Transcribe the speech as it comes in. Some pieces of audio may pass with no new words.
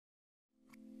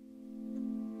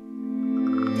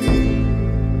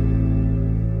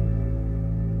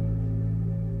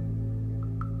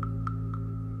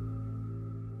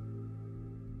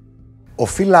Ο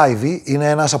Phil Ivey είναι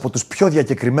ένας από τους πιο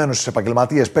διακεκριμένους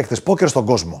επαγγελματίες παίκτες πόκερ στον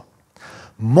κόσμο.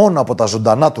 Μόνο από τα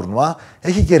ζωντανά τουρνουά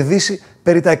έχει κερδίσει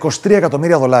περί τα 23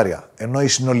 εκατομμύρια δολάρια, ενώ η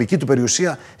συνολική του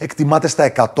περιουσία εκτιμάται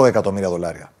στα 100 εκατομμύρια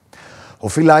δολάρια. Ο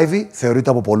Phil Ivey θεωρείται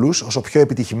από πολλούς ως ο πιο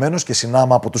επιτυχημένος και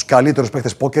συνάμα από τους καλύτερους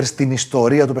παίκτες πόκερ στην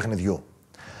ιστορία του παιχνιδιού.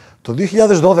 Το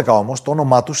 2012 όμως το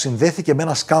όνομά του συνδέθηκε με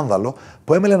ένα σκάνδαλο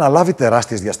που έμελε να λάβει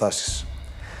τεράστιες διαστάσεις.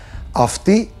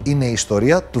 Αυτή είναι η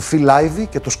ιστορία του Phil Ivey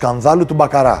και του σκανδάλου του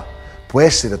Μπακαρά, που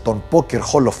έσυρε τον Poker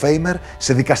Hall of Famer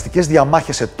σε δικαστικές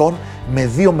διαμάχες ετών με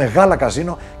δύο μεγάλα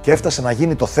καζίνο και έφτασε να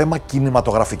γίνει το θέμα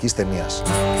κινηματογραφικής ταινίας.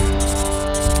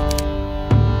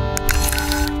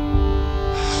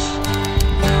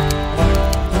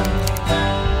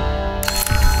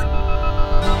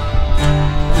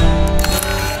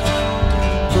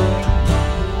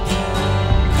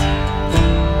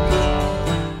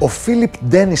 Ο Φίλιπ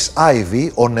Ντένις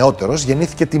Άιβι, ο νεότερος,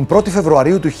 γεννήθηκε την 1η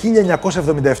Φεβρουαρίου του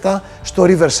 1977 στο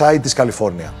Riverside της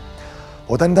Καλιφόρνια.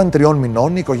 Όταν ήταν 3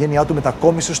 μηνών, η οικογένειά του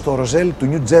μετακόμισε στο Ροζέλ του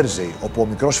Νιου Τζέρζεϊ, όπου ο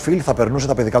μικρός Φιλ θα περνούσε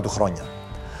τα παιδικά του χρόνια.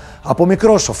 Από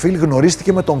μικρός, ο Φιλ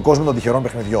γνωρίστηκε με τον κόσμο των τυχερών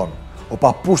παιχνιδιών. Ο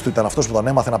παππούς του ήταν αυτός που τον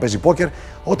έμαθε να παίζει πόκερ,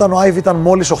 όταν ο Άιβι ήταν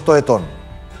μόλις 8 ετών.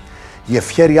 Η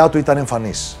ευχέρειά του ήταν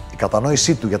εμφανής. Η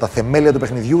κατανόησή του για τα θεμέλια του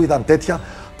παιχνιδιού ήταν τέτοια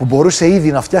που μπορούσε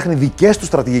ήδη να φτιάχνει δικές του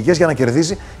στρατηγικές για να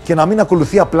κερδίζει και να μην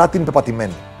ακολουθεί απλά την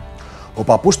πεπατημένη. Ο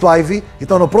παππούς του Άιβι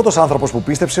ήταν ο πρώτος άνθρωπος που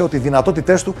πίστεψε ότι οι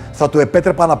δυνατότητές του θα του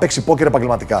επέτρεπαν να παίξει πόκερ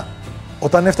επαγγελματικά.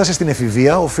 Όταν έφτασε στην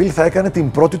εφηβεία, ο Φιλ θα έκανε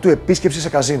την πρώτη του επίσκεψη σε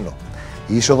καζίνο.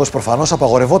 Η είσοδος προφανώς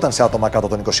απαγορευόταν σε άτομα κάτω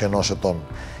των 21 ετών.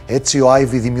 Έτσι, ο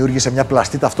Άιβι δημιούργησε μια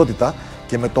πλαστή ταυτότητα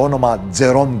και με το όνομα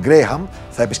Jerome Graham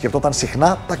θα επισκεπτόταν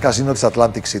συχνά τα καζίνο της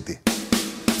Atlantic City.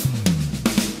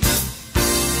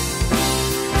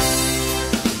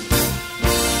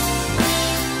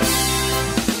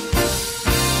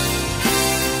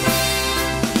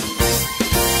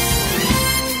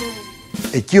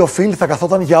 Εκεί ο Φιλ θα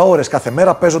καθόταν για ώρες κάθε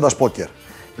μέρα παίζοντας πόκερ.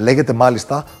 Λέγεται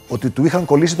μάλιστα ότι του είχαν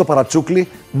κολλήσει το παρατσούκλι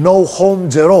No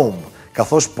Home Jerome,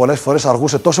 καθώς πολλές φορές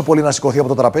αργούσε τόσο πολύ να σηκωθεί από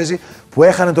το τραπέζι που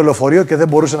έχανε το λεωφορείο και δεν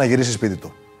μπορούσε να γυρίσει σπίτι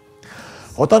του.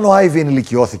 Όταν ο Άιβι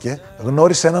ενηλικιώθηκε,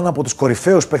 γνώρισε έναν από τους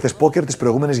κορυφαίους παίκτες πόκερ της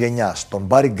προηγούμενης γενιάς, τον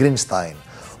Barry Greenstein,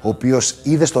 ο οποίος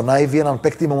είδε στον Άιβι έναν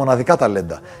παίκτη με μοναδικά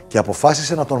ταλέντα και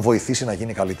αποφάσισε να τον βοηθήσει να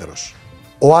γίνει καλύτερος.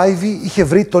 Ο Άιβι είχε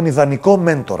βρει τον ιδανικό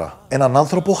μέντορα, έναν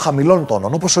άνθρωπο χαμηλών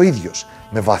τόνων όπως ο ίδιος,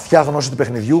 με βαθιά γνώση του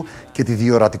παιχνιδιού και τη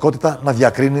διορατικότητα να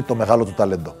διακρίνει το μεγάλο του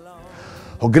ταλέντο.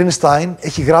 Ο Greenstein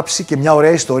έχει γράψει και μια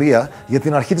ωραία ιστορία για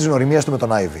την αρχή της γνωριμίας του με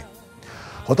τον Άιβι.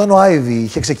 Όταν ο Άιβι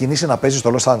είχε ξεκινήσει να παίζει στο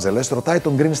Λος Άντζελες, ρωτάει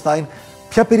τον Greenstein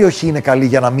ποια περιοχή είναι καλή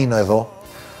για να μείνω εδώ.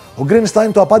 Ο Greenstein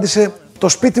του απάντησε: «Το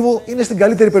σπίτι μου είναι στην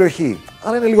καλύτερη περιοχή,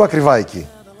 αλλά είναι λίγο ακριβά εκεί».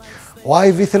 Ο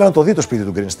Άιβι ήθελε να το δει το σπίτι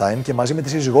του Greenstein και μαζί με τη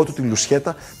σύζυγό του, τη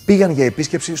Λουσιέτα, πήγαν για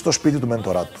επίσκεψη στο σπίτι του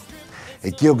μέντορά του.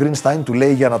 Εκεί ο Greenstein του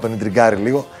λέει για να τον ιντριγκάρει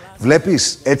λίγο: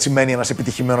 «Βλέπεις, έτσι μένει ένας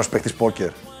επιτυχημένος παίκτης πόκερ».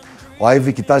 Ο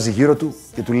Άιβι κοιτάζει γύρω του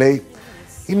και του λέει: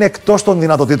 «Είναι εκτός των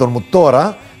δυνατοτήτων μου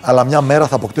τώρα, αλλά μια μέρα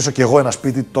θα αποκτήσω κι εγώ ένα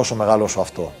σπίτι τόσο μεγάλο όσο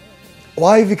αυτό». Ο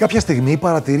Άιβι κάποια στιγμή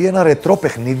παρατηρεί ένα ρετρό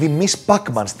παιχνίδι Miss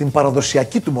Pac-Man στην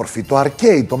παραδοσιακή του μορφή, το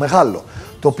arcade, το μεγάλο,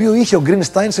 το οποίο είχε ο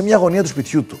Greenstein σε μια γωνία του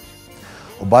σπιτιού του.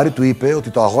 Ο Μπάρι του είπε ότι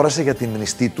το αγόρασε για την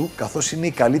μνηστή του, καθώς είναι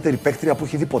η καλύτερη παίκτρια που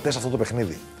έχει δει ποτέ σε αυτό το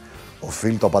παιχνίδι. Ο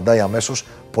Φιλ το απαντάει αμέσως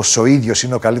πως ο ίδιος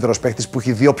είναι ο καλύτερος παίκτης που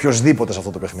έχει δει οποιοσδήποτε σε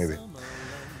αυτό το παιχνίδι.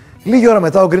 Λίγη ώρα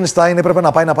μετά, ο Greenstein έπρεπε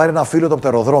να πάει να πάρει ένα φίλο το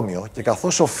πτεροδρόμιο και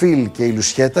καθώς ο Φιλ και η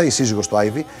Λουσιέτα, η σύζυγος του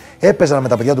Άιβι, έπαιζαν με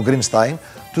τα παιδιά του Greenstein,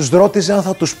 τους ρώτιζε αν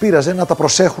θα τους πείραζε να τα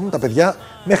προσέχουν τα παιδιά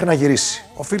μέχρι να γυρίσει.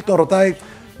 Ο Φιλ τον ρωτάει: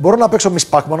 «Μπορώ να παίξω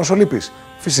Miss Pac-Man όσο λείπεις?»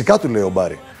 «Φυσικά», του λέει ο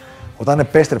Μπάρι. Όταν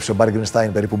επέστρεψε ο Μπάρι Greenstein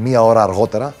περίπου μία ώρα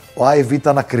αργότερα, ο Άιβι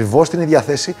ήταν ακριβώς στην ίδια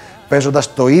θέση,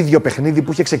 παίζοντας το ίδιο παιχνίδι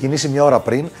που είχε ξεκινήσει μία ώρα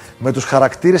πριν, με τους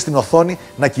χαρακτήρες στην οθόνη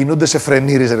να κινούνται σε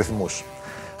φρενήρες ρυθμούς.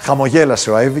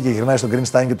 Χαμογέλασε ο Άιβι και γυρνάει στον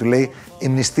Greenstein και του λέει: «Η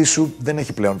μνηστή σου δεν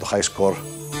έχει πλέον το high score».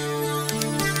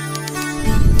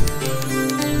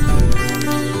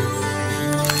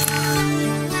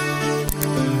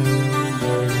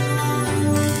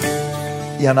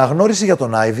 Η αναγνώριση για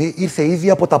τον Άιβι ήρθε ήδη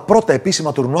από τα πρώτα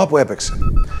επίσημα τουρνουά που έπαιξε.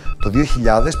 Το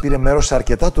 2000 πήρε μέρος σε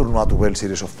αρκετά τουρνουά του World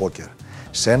Series of Poker.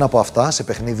 Σε ένα από αυτά, σε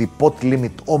παιχνίδι Pot Limit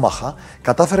Omaha,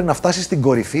 κατάφερε να φτάσει στην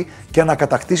κορυφή και να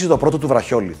κατακτήσει το πρώτο του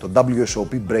βραχιόλι, το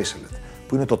WSOP Bracelet,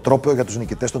 που είναι το τρόπαιο για τους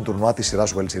νικητές των τουρνουά της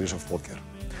σειράς World Series of Poker.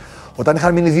 Όταν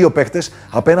είχαν μείνει δύο παίκτες,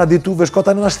 απέναντί του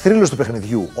βρισκόταν ένας θρύλος του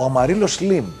παιχνιδιού, ο Αμαρίλος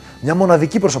Slim, μια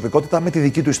μοναδική προσωπικότητα με τη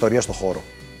δική του ιστορία στο χώρο.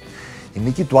 Η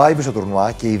νίκη του Άιβι στο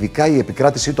τουρνουά και ειδικά η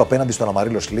επικράτησή του απέναντι στον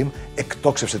Αμαρίλο Slim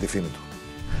εκτόξευσε τη φήμη του.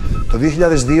 Το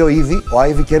 2002 ήδη ο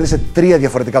Ivey κέρδισε 3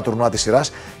 διαφορετικά τουρνουά της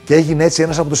σειράς και έγινε έτσι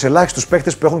ένας από τους ελάχιστους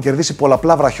παίκτες που έχουν κερδίσει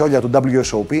πολλαπλά βραχιόλια του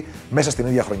WSOP μέσα στην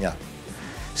ίδια χρονιά.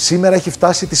 Σήμερα έχει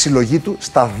φτάσει τη συλλογή του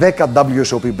στα 10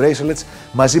 WSOP bracelets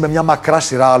μαζί με μια μακρά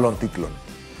σειρά άλλων τίτλων.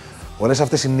 Όλες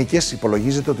αυτές οι νίκες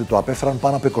υπολογίζεται ότι του απέφεραν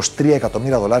πάνω από $23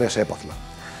 εκατομμύρια σε έπαθλα.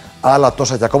 Άλλα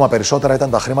τόσα και ακόμα περισσότερα ήταν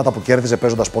τα χρήματα που κέρδιζε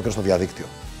παίζοντας πόκερ στο διαδίκτυο.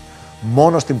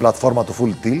 Μόνο στην πλατφόρμα του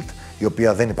Full Tilt, η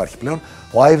οποία δεν υπάρχει πλέον,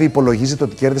 ο Ivey υπολογίζεται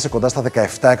ότι κέρδισε κοντά στα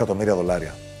 $17 εκατομμύρια.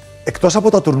 Εκτός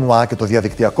από τα τουρνουά και το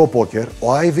διαδικτυακό πόκερ,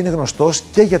 ο Ivey είναι γνωστός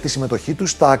και για τη συμμετοχή του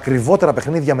στα ακριβότερα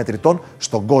παιχνίδια μετρητών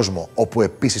στον κόσμο, όπου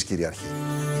επίσης κυριαρχεί.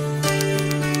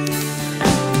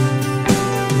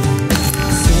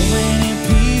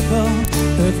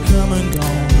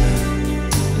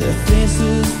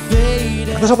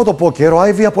 Εκτός από το πόκερ, ο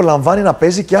Ivey απολαμβάνει να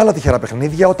παίζει και άλλα τυχερά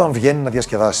παιχνίδια όταν βγαίνει να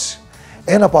διασκεδάσει.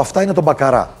 Ένα από αυτά είναι το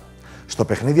Μπακαρά. Στο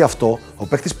παιχνίδι αυτό, ο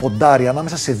παίκτης ποντάρει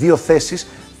ανάμεσα σε 2 θέσεις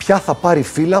ποια θα πάρει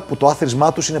φύλλα που το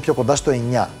άθροισμά τους είναι πιο κοντά στο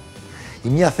 9. Η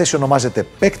μία θέση ονομάζεται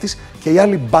παίκτης και η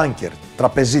άλλη μπάνκερ,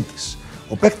 τραπεζίτης.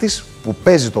 Ο παίκτης που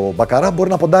παίζει το Μπακαρά μπορεί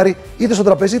να ποντάρει είτε στον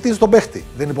τραπεζίτη είτε στον παίκτη.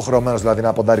 Δεν είναι υποχρεωμένος δηλαδή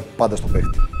να ποντάρει πάντα στον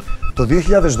παίκτη. Το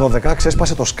 2012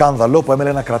 ξέσπασε το σκάνδαλο που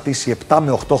έμελε να κρατήσει 7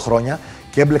 με 8 χρόνια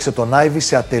και έμπλεξε τον Ivey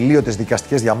σε ατελείωτες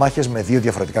δικαστικές διαμάχες με 2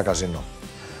 διαφορετικά καζίνο.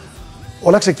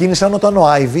 Όλα ξεκίνησαν όταν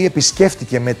ο Ivey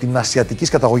επισκέφτηκε με την ασιατικής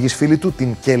καταγωγής φίλη του,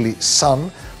 την Kelly Sun,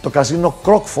 το καζίνο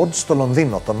Crockford στο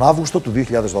Λονδίνο τον Αύγουστο του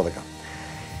 2012.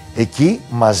 Εκεί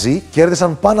μαζί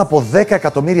κέρδισαν πάνω από 10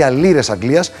 εκατομμύρια λίρες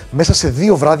Αγγλίας μέσα σε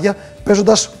 2 βράδια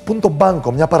παίζοντας Punto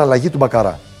Banco, μια παραλλαγή του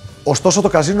Μπακαρά. Ωστόσο το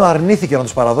καζίνο αρνήθηκε να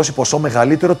τους παραδώσει ποσό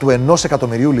μεγαλύτερο του 1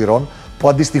 εκατομμυρίου λιρών που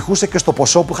αντιστοιχούσε και στο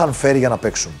ποσό που είχαν φέρει για να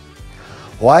παίξουν.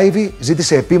 Ο Ivey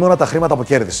ζήτησε επίμονα τα χρήματα που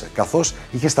κέρδισε, καθώς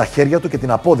είχε στα χέρια του και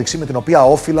την απόδειξη με την οποία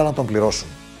όφυλαν να τον πληρώσουν.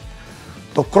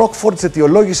 Το Crockford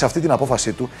αιτιολόγησε αυτή την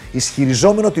απόφασή του,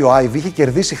 ισχυριζόμενο ότι ο Ivey είχε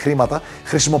κερδίσει χρήματα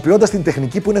χρησιμοποιώντας την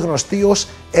τεχνική που είναι γνωστή ως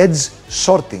edge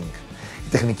sorting. Η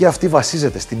τεχνική αυτή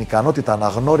βασίζεται στην ικανότητα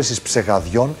αναγνώρισης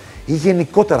ψεγαδιών ή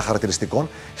γενικότερα χαρακτηριστικών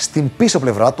στην πίσω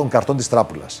πλευρά των καρτών της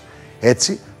τράπουλας.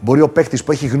 Έτσι, μπορεί ο παίκτης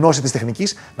που έχει γνώση της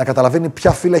τεχνικής να καταλαβαίνει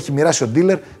ποια φύλλα έχει μοιράσει ο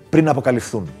dealer πριν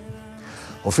αποκαλυφθούν.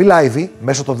 Ο Phil Ivey,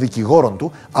 μέσω των δικηγόρων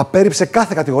του, απέρριψε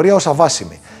κάθε κατηγορία ως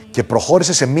αβάσιμη και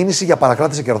προχώρησε σε μήνυση για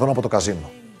παρακράτηση κερδών από το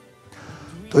καζίνο.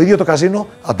 Το ίδιο το καζίνο,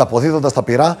 ανταποδίδοντας τα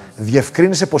πυρά,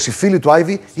 διευκρίνησε πως η φίλη του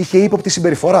Ivey είχε ύποπτη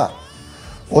συμπεριφορά.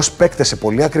 Ως παίκτες σε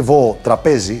πολύ ακριβό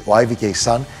τραπέζι, ο Ivey και η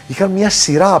Sun είχαν μια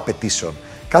σειρά απαιτήσεων,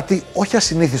 κάτι όχι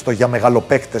ασυνήθιστο για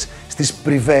μεγαλοπαίκτες στις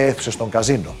πριβέ αίθουσες των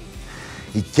καζίνο.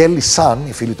 Η Kelly Sun,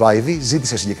 η φίλη του Ivey,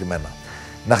 ζήτησε συγκεκριμένα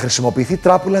να χρησιμοποιηθεί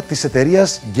τράπουλα της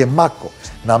εταιρείας Gemaco,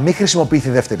 να μην χρησιμοποιηθεί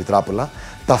δεύτερη τράπουλα,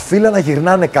 τα φύλλα να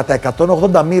γυρνάνε κατά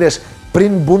 180 μοίρες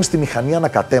πριν μπουν στη μηχανή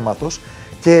ανακατέματος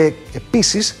και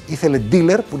επίσης ήθελε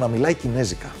dealer που να μιλάει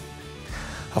κινέζικα.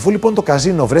 Αφού λοιπόν το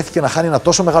καζίνο βρέθηκε να χάνει ένα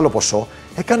τόσο μεγάλο ποσό,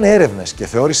 έκανε έρευνες και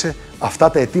θεώρησε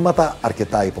αυτά τα αιτήματα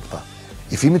αρκετά ύποπτα.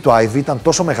 Η φήμη του Ivey ήταν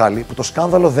τόσο μεγάλη που το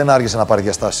σκάνδαλο δεν άργησε να πάρει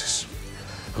διαστάσεις.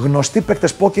 Γνωστοί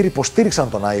παίκτες πόκερ υποστήριξαν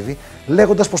τον Ivey,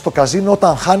 λέγοντας πως το καζίνο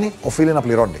όταν χάνει οφείλει να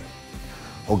πληρώνει.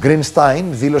 Ο Greenstein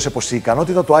δήλωσε πως η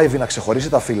ικανότητα του Ivey να ξεχωρίσει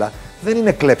τα φύλλα δεν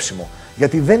είναι κλέψιμο,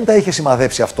 γιατί δεν τα είχε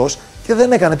σημαδέψει αυτός και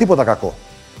δεν έκανε τίποτα κακό.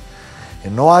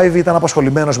 Ενώ ο Ivey ήταν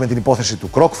απασχολημένος με την υπόθεση του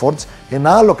Crockfords,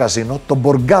 ένα άλλο καζίνο, το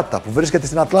Borgata, που βρίσκεται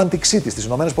στην Atlantic City στις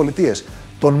ΗΠΑ,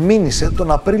 τον μήνυσε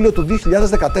τον Απρίλιο του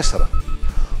 2014.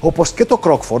 Όπως και το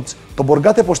Crockfords, το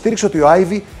Borgata υποστήριξε ότι ο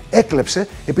Ivey έκλεψε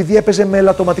επειδή έπαιζε με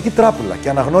ελαττωματική τράπουλα και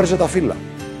αναγνώριζε τα φύλλα.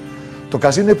 Το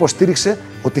καζίνο υποστήριξε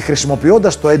ότι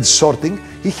χρησιμοποιώντας το edge sorting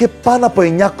είχε πάνω από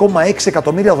 9,6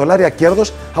 εκατομμύρια δολάρια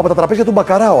κέρδος από τα τραπέζια του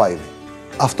Μπακαρά ο Ivey.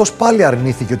 Αυτός πάλι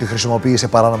αρνήθηκε ότι χρησιμοποίησε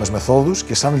παράνομες μεθόδους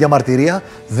και σαν διαμαρτυρία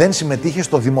δεν συμμετείχε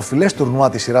στο δημοφιλές τουρνουά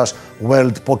της σειράς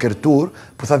World Poker Tour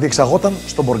που θα διεξαγόταν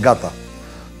στο Borgata.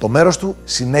 Το μέρος του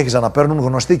συνέχιζαν να παίρνουν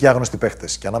γνωστοί και άγνωστοι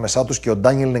παίχτες και ανάμεσά τους και ο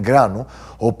Ντάνιελ Νεγκράνου,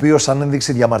 ο οποίος σαν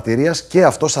ένδειξη διαμαρτυρίας και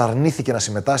αυτός αρνήθηκε να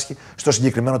συμμετάσχει στο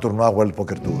συγκεκριμένο τουρνουά World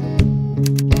Poker Tour.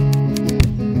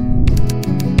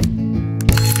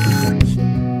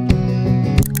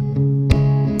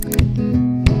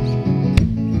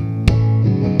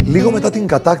 Λίγο μετά την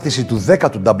κατάκτηση του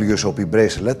 10ου WSOP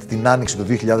bracelet την άνοιξη του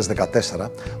 2014,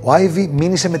 ο Ivey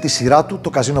μήνυσε με τη σειρά του το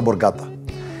καζίνο Borgata.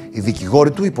 Οι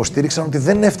δικηγόροι του υποστήριξαν ότι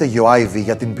δεν έφταιγε ο Ivey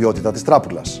για την ποιότητα της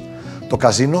τράπουλας. Το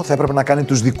καζίνο θα έπρεπε να κάνει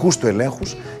τους δικούς του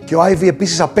ελέγχους και ο Ivey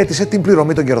επίσης απέτησε την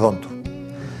πληρωμή των κερδών του.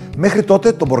 Μέχρι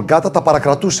τότε το Borgata τα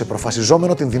παρακρατούσε,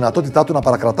 προφασιζόμενο την δυνατότητά του να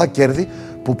παρακρατά κέρδη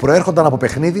που προέρχονταν από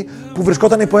παιχνίδι που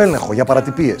βρισκόταν υπό έλεγχο για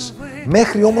παρατυπίες.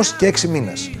 Μέχρι όμως και 6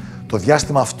 μήνες. Το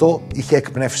διάστημα αυτό είχε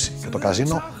εκπνεύσει και το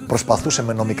καζίνο προσπαθούσε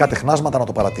με νομικά τεχνάσματα να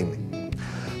το παρατείνει.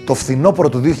 Το φθινόπωρο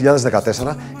του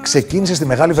 2014 ξεκίνησε στη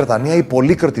Μεγάλη Βρετανία η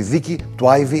πολύκροτη δίκη του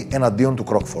Ivey εναντίον του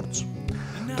Crockfords.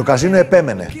 Το καζίνο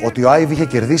επέμενε ότι ο Ivey είχε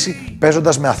κερδίσει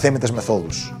παίζοντας με αθέμητες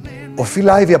μεθόδους. Ο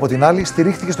Phil Ivey, από την άλλη,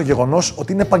 στηρίχθηκε στο γεγονός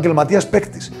ότι είναι επαγγελματίας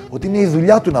παίκτης, ότι είναι η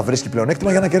δουλειά του να βρίσκει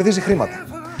πλεονέκτημα για να κερδίζει χρήματα.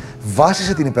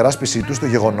 Βάσισε την υπεράσπιση του στο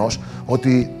γεγονός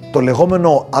ότι το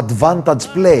λεγόμενο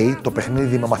advantage play, το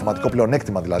παιχνίδι με μαθηματικό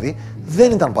πλεονέκτημα δηλαδή,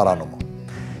 δεν ήταν παράνομο.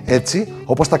 Έτσι,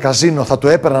 όπως τα καζίνο θα του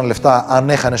έπαιρναν λεφτά αν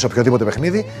έχανε σε οποιοδήποτε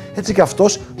παιχνίδι, έτσι και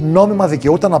αυτός νόμιμα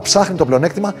δικαιούταν να ψάχνει το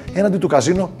πλεονέκτημα έναντι του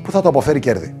καζίνο που θα του αποφέρει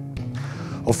κέρδη.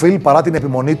 Ο Phil, παρά την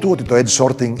επιμονή του ότι το edge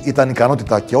sorting ήταν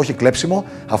ικανότητα και όχι κλέψιμο,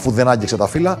 αφού δεν άγγιξε τα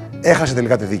φύλλα, έχασε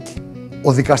τελικά τη δίκη.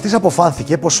 Ο δικαστής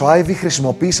αποφάνθηκε πως ο Ivey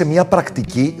χρησιμοποίησε μια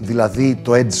πρακτική, δηλαδή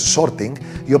το edge sorting,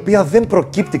 η οποία δεν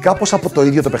προκύπτει κάπως από το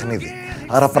ίδιο το παιχνίδι.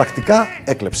 Άρα πρακτικά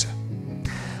έκλεψε.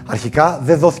 Αρχικά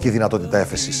δεν δόθηκε η δυνατότητα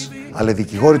έφεσης, αλλά οι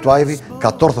δικηγόροι του Ivey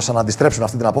κατόρθωσαν να αντιστρέψουν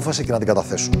αυτή την απόφαση και να την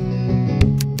καταθέσουν.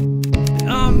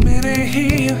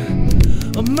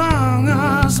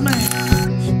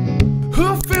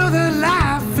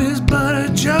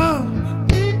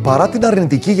 Παρά την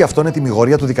αρνητική για αυτόν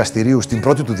ετυμηγορία του δικαστηρίου στην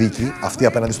πρώτη του δίκη, αυτή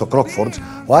απέναντι στο Crockfords,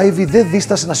 ο Ivey δεν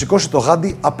δίστασε να σηκώσει το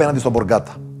γάντι απέναντι στον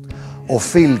Μποργκάτα. Ο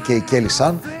Phil και η Kelly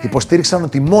Sun υποστήριξαν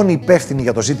ότι οι μόνοι υπεύθυνοι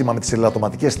για το ζήτημα με τις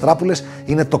ελαττωματικές τράπουλες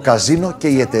είναι το καζίνο και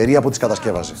η εταιρεία που τις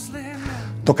κατασκεύαζε.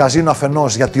 Το καζίνο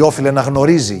αφενός γιατί όφιλε να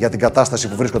γνωρίζει για την κατάσταση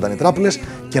που βρίσκονταν οι τράπουλες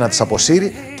και να τις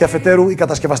αποσύρει, και αφετέρου η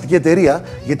κατασκευαστική εταιρεία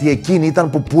γιατί εκείνη ήταν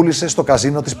που πούλησε στο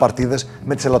καζίνο τις παρτίδες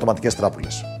με τις ελαττωματικές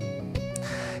τράπουλες.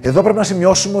 Εδώ πρέπει να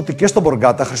σημειώσουμε ότι και στον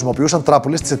Μποργκάτα χρησιμοποιούσαν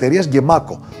τράπουλες της εταιρείας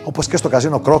Γκεμάκο, όπως και στο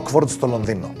καζίνο Crockfords στο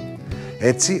Λονδίνο.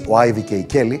 Έτσι, ο Ivey και η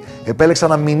Kelly επέλεξαν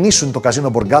να μηνύσουν το καζίνο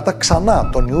Μποργκάτα ξανά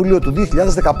τον Ιούλιο του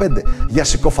 2015 για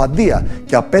συκοφαντία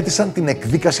και απέτησαν την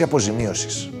εκδίκαση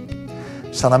αποζημίωσης.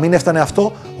 Σαν να μην έφτανε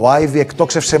αυτό, ο Ivey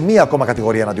εκτόξευσε μία ακόμα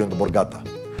κατηγορία εναντίον του Μποργκάτα.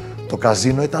 Το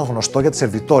καζίνο ήταν γνωστό για τις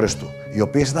σερβιτόρες του, οι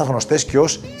οποίες ήταν γνωστές και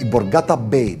ως οι Borgata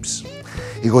Babes.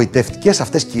 Οι γοητευτικές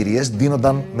αυτές κυρίες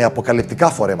ντύνονταν με αποκαλυπτικά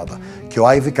φορέματα και ο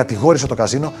Ivey κατηγόρησε το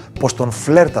καζίνο πως τον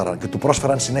φλέρταραν και του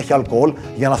πρόσφεραν συνέχεια αλκοόλ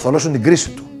για να θολώσουν την κρίση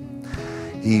του.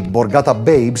 Οι Borgata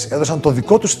Babes έδωσαν το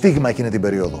δικό του στίγμα εκείνη την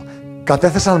περίοδο.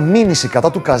 Κατέθεσαν μήνυση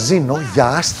κατά του καζίνο για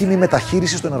άσχημη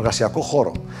μεταχείριση στον εργασιακό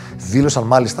χώρο. Δήλωσαν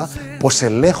μάλιστα πως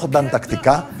ελέγχονταν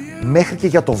τακτικά μέχρι και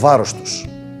για το βάρος τους.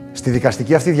 Στη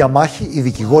δικαστική αυτή διαμάχη, οι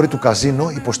δικηγόροι του καζίνο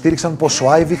υποστήριξαν πως ο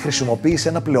Ivey χρησιμοποίησε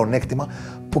ένα πλεονέκτημα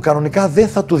που κανονικά δεν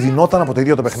θα του δινόταν από το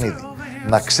ίδιο το παιχνίδι.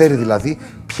 Να ξέρει δηλαδή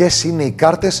ποιες είναι οι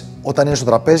κάρτες όταν είναι στο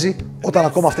τραπέζι, όταν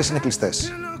ακόμα αυτές είναι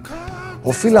κλειστές. Ο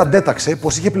Phil αντέταξε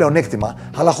πως είχε πλεονέκτημα,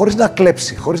 αλλά χωρίς να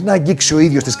κλέψει, χωρίς να αγγίξει ο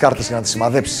ίδιος τις κάρτες για να τις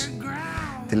σημαδέψει.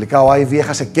 Τελικά ο Ivey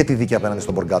έχασε και τη δίκη απέναντι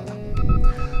στον Μποργκάτα.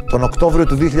 Τον Οκτώβριο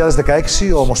του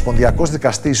 2016, ο Ομοσπονδιακός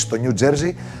Δικαστής στο Νιου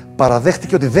Τζέρζι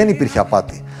παραδέχτηκε ότι δεν υπήρχε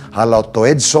απάτη, αλλά ότι το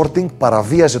edge sorting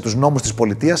παραβίαζε τους νόμους της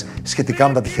πολιτείας σχετικά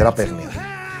με τα τυχερά παίγνια.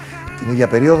 Την ίδια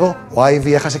περίοδο, ο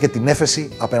Ivey έχασε και την έφεση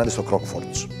απέναντι στο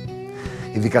Crockfords.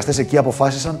 Οι δικαστές εκεί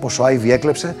αποφάσισαν πως ο Ivey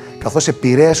έκλεψε, καθώς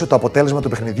επηρέασε το αποτέλεσμα του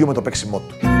παιχνιδιού με το παίξιμό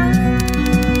του.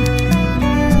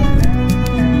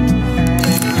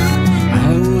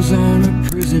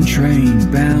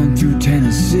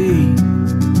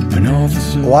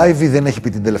 Ο Ivey δεν έχει πει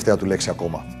την τελευταία του λέξη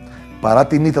ακόμα. Παρά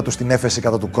την ήττα του στην έφεση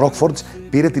κατά του Crockfords,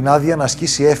 πήρε την άδεια να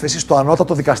ασκήσει έφεση στο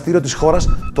ανώτατο δικαστήριο της χώρας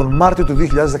τον Μάρτιο του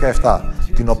 2017,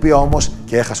 την οποία όμως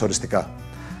και έχασε οριστικά.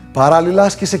 Παράλληλα,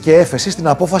 άσκησε και έφεση στην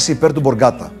απόφαση υπέρ του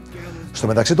Μποργκάτα. Στο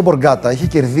μεταξύ, του Μποργκάτα είχε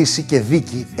κερδίσει και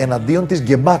δίκη εναντίον της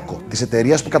Γκεμάκο, της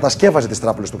εταιρείας που κατασκεύαζε τις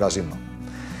τράπουλες του καζίνο.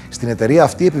 Στην εταιρεία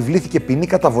αυτή επιβλήθηκε ποινή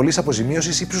καταβολής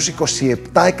αποζημίωσης ύψους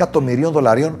 27 εκατομμυρίων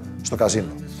δολαρίων στο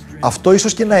καζίνο. Αυτό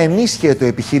ίσως και να ενίσχυε το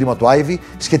επιχείρημα του Ivey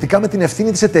σχετικά με την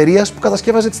ευθύνη της εταιρείας που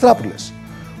κατασκεύαζε τις τράπουλες.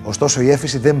 Ωστόσο, η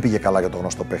έφεση δεν πήγε καλά για τον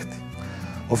γνωστό παίχτη.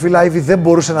 Ο Phil Ivey δεν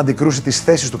μπορούσε να αντικρούσει τις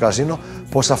θέσεις του καζίνο,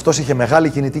 πως αυτός είχε μεγάλη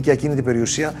κινητή και ακίνητη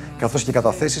περιουσία, καθώς και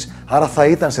καταθέσεις, άρα θα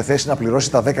ήταν σε θέση να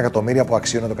πληρώσει τα 10 εκατομμύρια που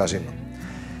αξίωνε το καζίνο.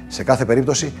 Σε κάθε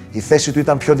περίπτωση, η θέση του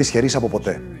ήταν πιο δυσχερής από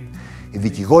ποτέ. Οι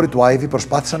δικηγόροι του Ivey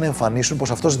προσπάθησαν να εμφανίσουν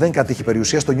πως αυτός δεν κατήχε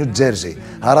περιουσία στο Νιου Τζέρζι,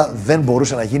 άρα δεν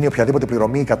μπορούσε να γίνει οποιαδήποτε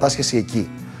πληρωμή ή κατάσχεση εκεί.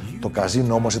 Το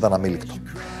καζίνο όμως ήταν αμήλικτο.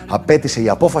 Απέτησε η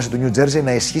απόφαση του Νιου Τζέρζι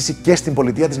να ισχύσει και στην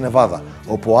πολιτεία της Νεβάδα,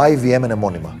 όπου ο Ivey έμενε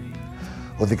μόνιμα.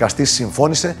 Ο δικαστής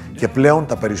συμφώνησε και πλέον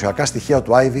τα περιουσιακά στοιχεία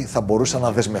του Ivey θα μπορούσαν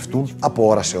να δεσμευτούν από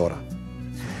ώρα σε ώρα.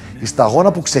 Η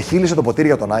σταγόνα που ξεχύλισε το ποτήρι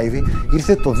για τον Ivey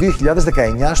ήρθε το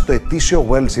 2019 στο ετήσιο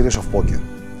World Series of Poker.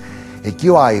 Εκεί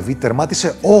ο Ivey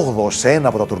τερμάτισε 8ο σε ένα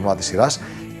από τα τουρνουά της σειράς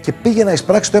και πήγε να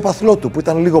εισπράξει το έπαθλό του, που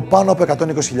ήταν λίγο πάνω από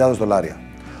 120.000 δολάρια.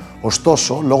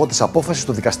 Ωστόσο, λόγω της απόφασης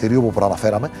του δικαστηρίου που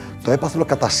προαναφέραμε, το έπαθλο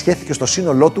κατασχέθηκε στο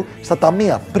σύνολό του στα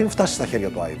ταμεία πριν φτάσει στα χέρια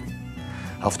του Ivey.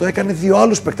 Αυτό έκανε δύο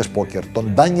άλλους παίκτες πόκερ,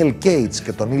 τον Ντάνιελ Κέιτς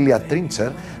και τον Ήλια Τρίντσερ,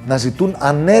 να ζητούν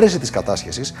ανέρεση της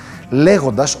κατάσχεσης,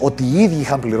 λέγοντας ότι οι ίδιοι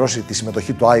είχαν πληρώσει τη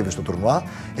συμμετοχή του Άιβι στο τουρνουά,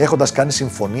 έχοντας κάνει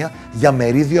συμφωνία για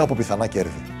μερίδιο από πιθανά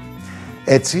κέρδη.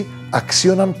 Έτσι,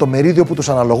 αξίωναν το μερίδιο που τους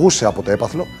αναλογούσε από το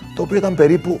έπαθλο, το οποίο ήταν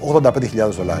περίπου $85,000.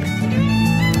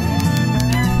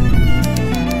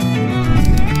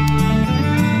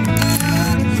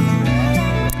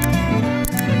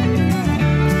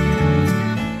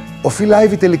 Ο Phil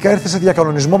Ivey τελικά ήρθε σε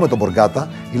διακανονισμό με τον Μποργάτα,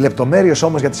 οι λεπτομέρειες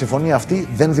όμως για τη συμφωνία αυτή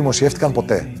δεν δημοσιεύτηκαν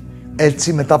ποτέ.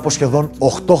 Έτσι, μετά από σχεδόν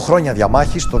 8 χρόνια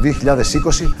διαμάχης, το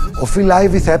 2020, ο Phil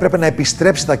Ivey θα έπρεπε να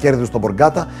επιστρέψει τα κέρδη του στον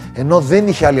Μποργάτα, ενώ δεν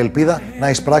είχε άλλη ελπίδα να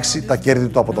εισπράξει τα κέρδη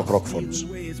του από το Crockford's.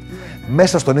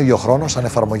 Μέσα στον ίδιο χρόνο, σαν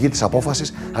εφαρμογή της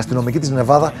απόφασης, αστυνομικοί της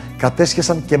Νεβάδα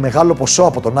κατέσχεσαν και μεγάλο ποσό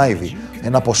από τον Ivey,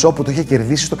 ένα ποσό που το είχε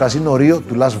κερδίσει στο καζίνο Ρίο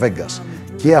του Las Vegas.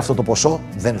 Και αυτό το ποσό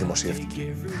δεν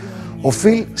δημοσιεύτηκε. Ο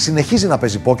Phil συνεχίζει να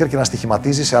παίζει πόκερ και να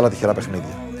στοιχηματίζει σε άλλα τυχερά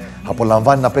παιχνίδια.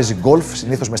 Απολαμβάνει να παίζει γκολφ,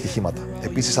 συνήθως με στοιχήματα.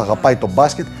 Επίσης, αγαπάει το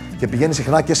μπάσκετ και πηγαίνει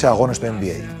συχνά και σε αγώνες του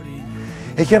NBA.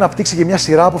 Έχει αναπτύξει και μια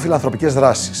σειρά από φιλανθρωπικές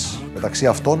δράσεις. Μεταξύ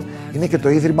αυτών είναι και το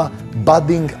ίδρυμα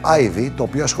Budding Ivy, το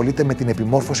οποίο ασχολείται με την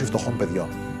επιμόρφωση φτωχών παιδιών.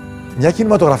 Μια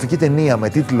κινηματογραφική ταινία με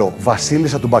τίτλο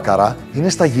Βασίλισσα του Μπακαρά είναι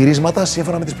στα γυρίσματα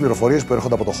σύμφωνα με τις πληροφορίες που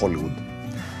έρχονται από το Hollywood.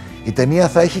 Η ταινία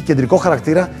θα έχει κεντρικό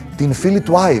χαρακτήρα την φίλη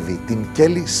του Ivey, την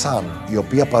Kelly Sun, η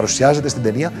οποία παρουσιάζεται στην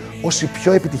ταινία ως η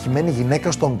πιο επιτυχημένη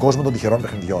γυναίκα στον κόσμο των τυχερών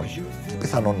παιχνιδιών. Και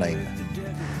πιθανόν να είναι.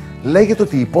 Λέγεται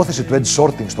ότι η υπόθεση του edge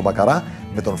sorting στον Μπακαρά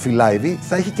με τον Phil Ivey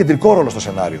θα έχει κεντρικό ρόλο στο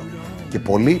σενάριο και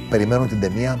πολλοί περιμένουν την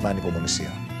ταινία με ανυπομονησία.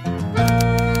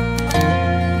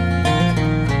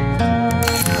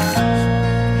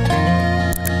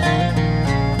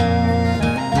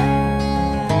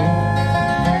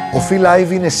 Ο Phil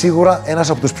Ivey είναι σίγουρα ένας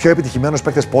από τους πιο επιτυχημένους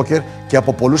παίκτες πόκερ και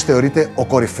από πολλούς θεωρείται ο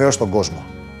κορυφαίος στον κόσμο.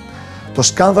 Το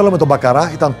σκάνδαλο με τον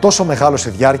Μπακαρά ήταν τόσο μεγάλο σε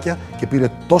διάρκεια και πήρε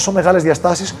τόσο μεγάλες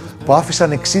διαστάσεις που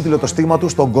άφησαν εξίτηλο το στίγμα του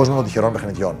στον κόσμο των τυχερών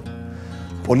παιχνιδιών.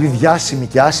 Πολλοί διάσημοι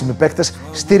και άσημοι παίκτες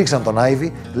στήριξαν τον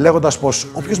Ivey, λέγοντας πως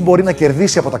όποιος μπορεί να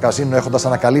κερδίσει από τα καζίνο έχοντας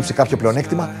ανακαλύψει κάποιο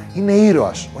πλεονέκτημα είναι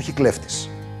ήρωας, όχι κλέφτης.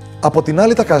 Από την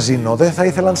άλλη, τα καζίνο δεν θα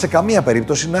ήθελαν σε καμία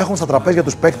περίπτωση να έχουν στα τραπέζια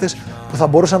τους παίκτες που θα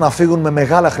μπορούσαν να φύγουν με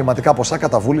μεγάλα χρηματικά ποσά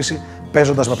κατά βούληση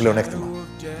παίζοντας με πλεονέκτημα.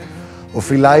 Ο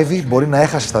Phil Ivey μπορεί να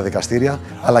έχασε στα δικαστήρια,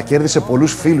 αλλά κέρδισε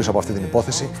πολλούς φίλους από αυτή την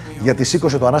υπόθεση, γιατί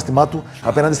σήκωσε το ανάστημά του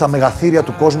απέναντι στα μεγαθύρια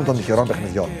του κόσμου των τυχερών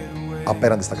παιχνιδιών.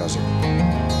 Απέναντι στα καζίνο.